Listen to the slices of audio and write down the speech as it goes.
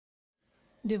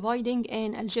dividing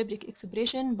an algebraic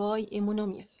expression by a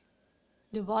monomial.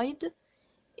 Divide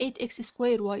 8x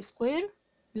square y square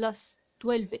plus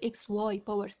 12xy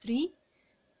power 3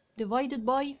 divided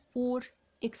by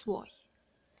 4xy.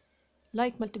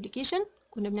 Like multiplication،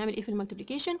 كنا بنعمل ايه في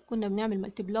المultiplication؟ كنا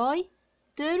بنعمل multiply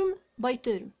term by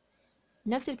term.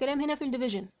 نفس الكلام هنا في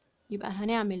الديفيجن، يبقى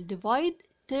هنعمل divide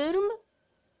term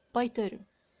by term.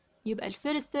 يبقى ال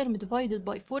first term divided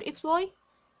by 4xy,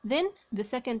 then the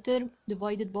second term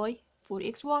divided by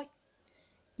 4xy.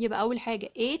 يبقى أول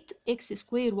حاجة 8x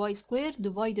square y square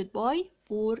divided by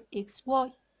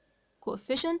 4xy.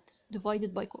 coefficient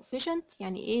divided by coefficient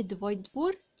يعني 8 divided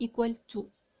 4 equal 2.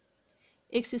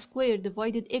 x square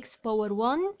divided x power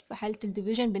 1 في حالة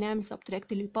الديفيجن بنعمل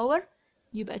subtract للباور،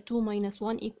 يبقى 2 minus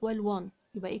 1 equal 1.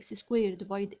 يبقى x square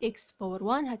divide x power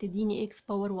 1 هتديني x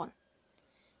power 1.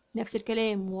 نفس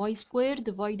الكلام y square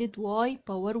divided y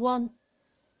power 1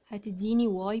 هتديني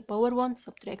y power 1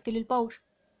 subtract للباور.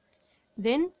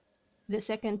 Then the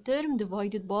second term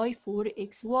divided by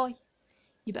 4xy.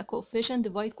 يبقى coefficient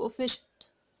divide coefficient.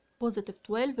 positive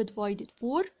 12 divided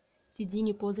 4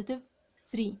 تديني positive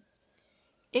 3.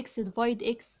 x divide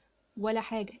x ولا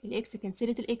حاجة، الx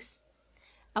كنسلت الx،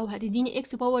 أو هتديني x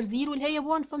power 0 اللي هي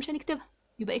ب1 فمش هنكتبها،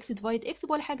 يبقى x divide x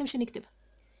ولا حاجة مش هنكتبها.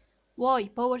 y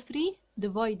power 3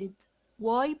 divided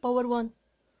y power 1.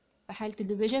 في حالة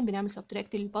الديفيجن بنعمل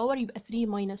subtract للباور، يبقى 3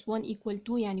 minus 1 equal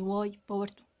 2 يعني y power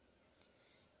 2.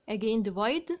 Again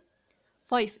divide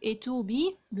 5a2b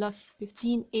plus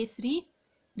 15a3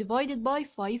 divided by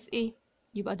 5a.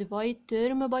 يبقى divide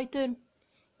term by term.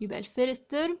 يبقى ال first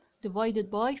term divided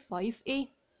by 5a.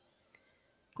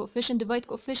 coefficient divide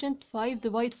coefficient 5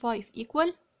 divide 5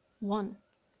 equal 1.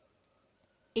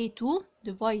 a2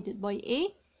 divided by a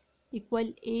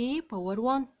equal a power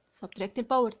 1. subtract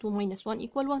الباور 2 minus 1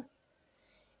 equal 1.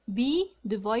 b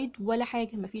divide ولا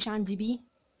حاجة، مفيش عندي b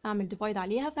أعمل divide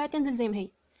عليها فهتنزل زي ما هي،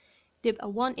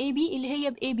 تبقى 1ab اللي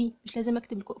هي ب ab، مش لازم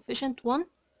أكتب ال coefficient 1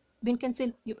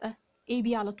 بنكنسله، يبقى ab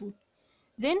على طول.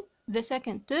 Then the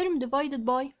second term divided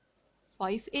by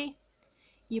 5a.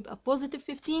 يبقى positive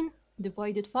 15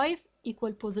 divided 5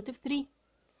 equal positive 3.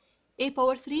 a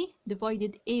power 3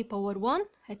 divided a power 1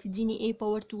 هتديني a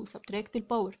power 2 subtract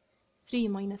الباور 3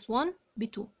 minus 1 ب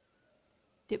 2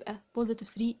 تبقى positive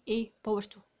 3a power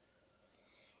 2.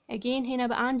 again هنا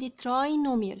بقى عندي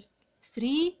trinomial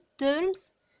 3 terms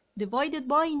divided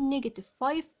by negative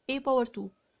 5a power 2.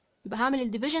 يبقى هعمل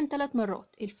الديفيجن 3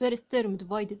 مرات، ال first term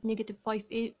divided negative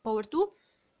 5a power 2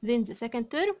 then the second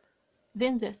term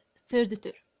then the third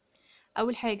term.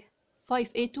 أول حاجة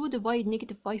 5a2 divide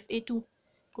negative 5a2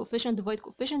 coefficient divide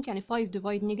coefficient يعني 5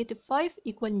 divide negative 5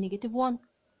 equal negative 1.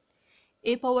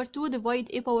 a power 2 divide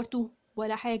a power 2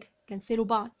 ولا حاجة كنسلوا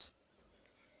بعض.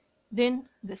 then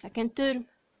the second term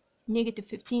negative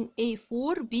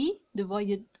 15a4b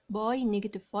divided by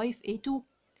negative 5a2.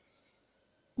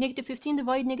 negative 15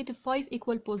 divide negative 5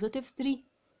 equal positive 3.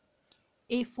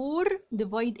 a4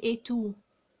 divide a2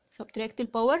 subtract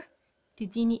الباور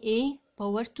تديني a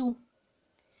power 2.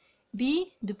 b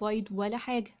divide ولا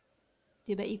حاجة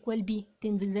تبقى equal b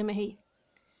تنزل زي ما هي.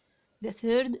 the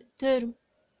third term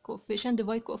coefficient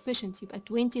divide coefficient يبقى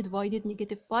 20 divided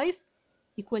negative 5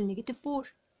 equal negative 4.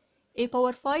 a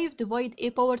power 5 divide a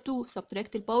power 2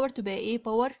 subtract الباور تبقى a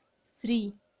power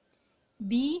 3.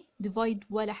 b divide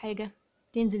ولا حاجة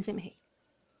تنزل زي ما هي.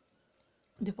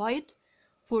 divide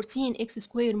 14x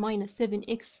square minus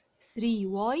 7x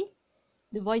 3y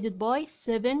divided by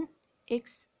 7x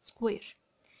square.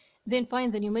 then find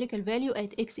the numerical value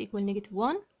at x equal negative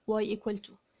 1 y equal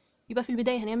 2. يبقى في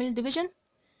البداية هنعمل الديفيجن،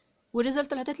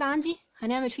 والريزلت اللي هتطلع عندي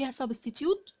هنعمل فيها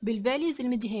substitute بالvalues اللي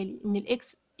مديها لي ان ال x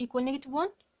equal negative 1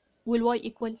 وال y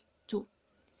equal 2.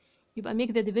 يبقى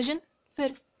make the division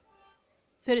first.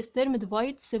 first term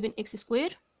divide 7x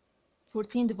square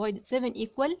 14 divided 7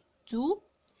 equal 2.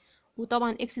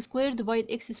 وطبعا x square divide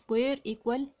x square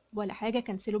equal ولا حاجة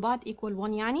كنسلوا بعض equal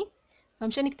 1 يعني،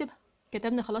 فمش هنكتبها،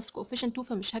 كتبنا خلاص coefficient 2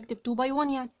 فمش هكتب 2 by 1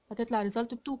 يعني هتطلع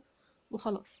result ب 2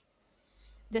 وخلاص.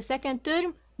 the second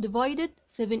term divided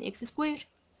 7x square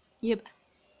يبقى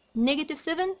negative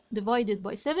 7 divided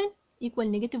by 7 equal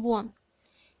negative 1.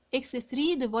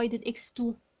 x3 divided x2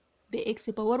 ب x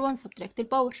power 1 subtract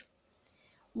الباور.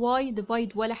 y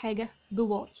divide ولا حاجة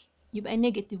ب y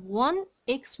يبقى negative 1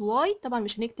 xy، طبعا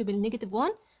مش هنكتب النيجاتيف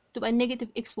 1 تبقى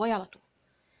negative xy على طول.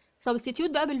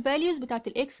 substitute بقى بالvalues بتاعت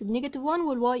ال x بنيجاتيف 1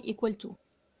 وال y equal 2.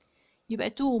 يبقى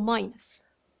 2 minus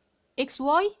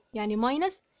xy يعني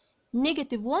minus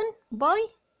negative 1 by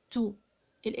 2.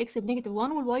 ال x بنيجاتيف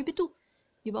 1 وال y ب 2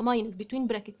 يبقى minus between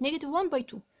bracket negative 1 by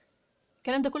 2.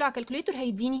 الكلام ده كله على الكالكوليتر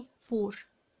هيديني 4،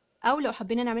 أو لو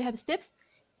حبينا نعملها بستبس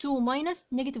 2 minus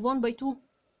negative 1 by 2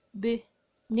 ب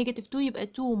negative 2 يبقى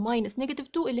 2 minus negative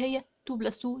 2 اللي هي 2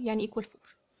 plus 2 يعني equal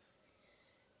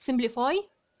 4. simplify.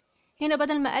 هنا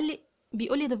بدل ما قال لي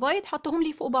بيقول لي divide حطهم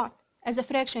لي فوق بعض as a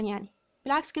fraction يعني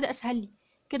بالعكس كده اسهل لي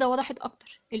كده وضحت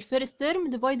اكتر. الفيرست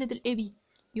ترم divided ال AB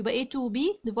يبقى A2B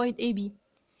divide AB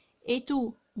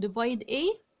A2 divide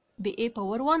A ب A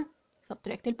power 1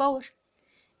 subtract الباور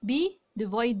B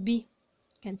divide B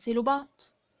كنسلوا بعض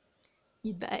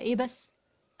يتبقى A بس.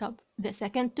 طب the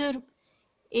second term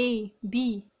AB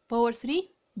power 3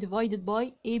 divided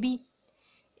by AB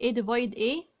A divide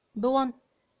A ب 1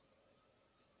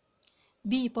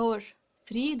 B power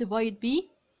 3 divide B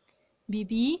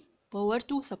B power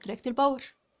 2 subtract الباور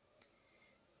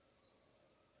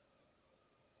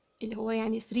اللي هو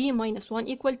يعني 3 minus 1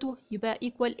 equal 2 يبقى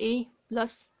equal A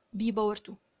plus B power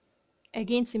 2.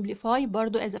 again simplify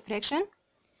برضو as a fraction.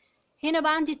 هنا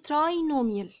بقى عندي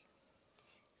trinomial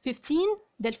 15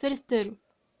 ده الفيرست ترم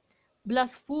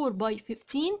plus 4 by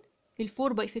 15 ال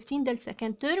 4 by 15 ده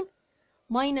السكند ترم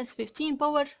minus 15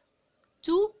 power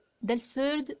 2 ده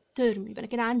الثيرد ترم. يبقى انا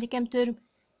كده عندي كام ترم؟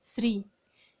 3.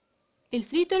 ال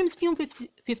 3 terms فيهم 15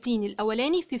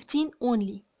 الاولاني 15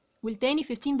 only والتاني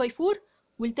 15 by 4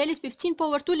 والتالت 15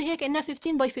 power 2 اللي هي كأنها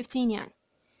 15 by 15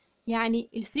 يعني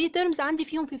ال 3 terms عندي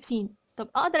فيهم 15. طب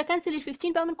اقدر اكنسل ال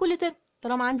 15 بقى من كل ترم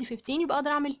طالما عندي 15 يبقى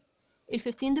اقدر اعمل ال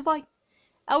 15 divide.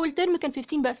 اول ترم كان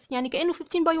 15 بس يعني كأنه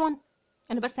 15 by 1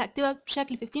 انا بس هكتبها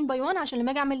بشكل 15 by 1 عشان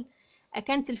لما اجي اعمل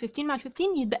اكنسل 15 مع ال 15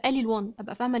 يتبقى لي ال 1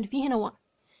 ابقى فاهمه ان في هنا 1.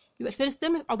 يبقى الفيرست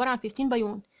ترم عباره عن 15 by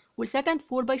 1 والسكند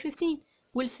 4 by 15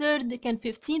 والثيرد كان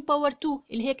 15 باور 2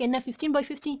 اللي هي كأنها 15 by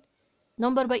 15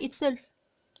 number by itself.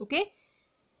 اوكي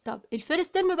طب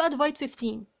الفيرست ترم بقى divide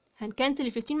 15 هنكنسل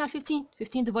ال 15 مع ال 15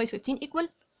 15 divide 15 equal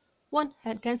 1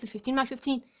 هنكنسل 15 مع ال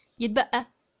 15 يتبقى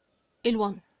ال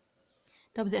 1.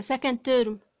 طب the second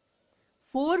term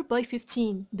 4 by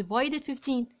 15 divided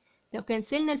 15 لو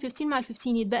كنسلنا ال 15 مع ال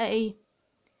 15 يتبقى ايه؟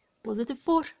 positive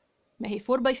 4 ما هي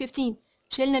 4 by 15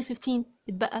 شلنا ال 15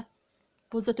 يتبقى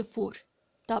positive 4.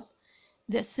 طب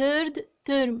the third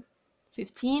term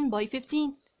 15 by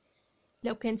 15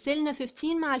 لو كنسلنا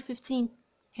 15 مع ال 15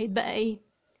 هيتبقى ايه؟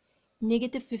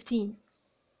 negative 15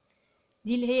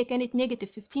 دي اللي هي كانت negative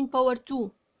 15 power 2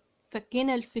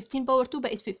 فكينا ال 15 power 2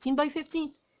 بقت 15 by 15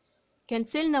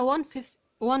 كنسلنا 1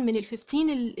 من ال 15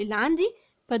 اللي عندي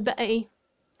فتبقى ايه؟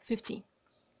 15.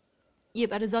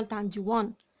 يبقى result عندي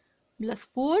 1 plus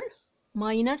 4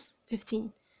 minus 15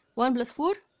 1 plus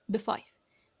 4 ب 5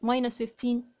 minus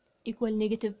 15 equal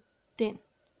negative 10.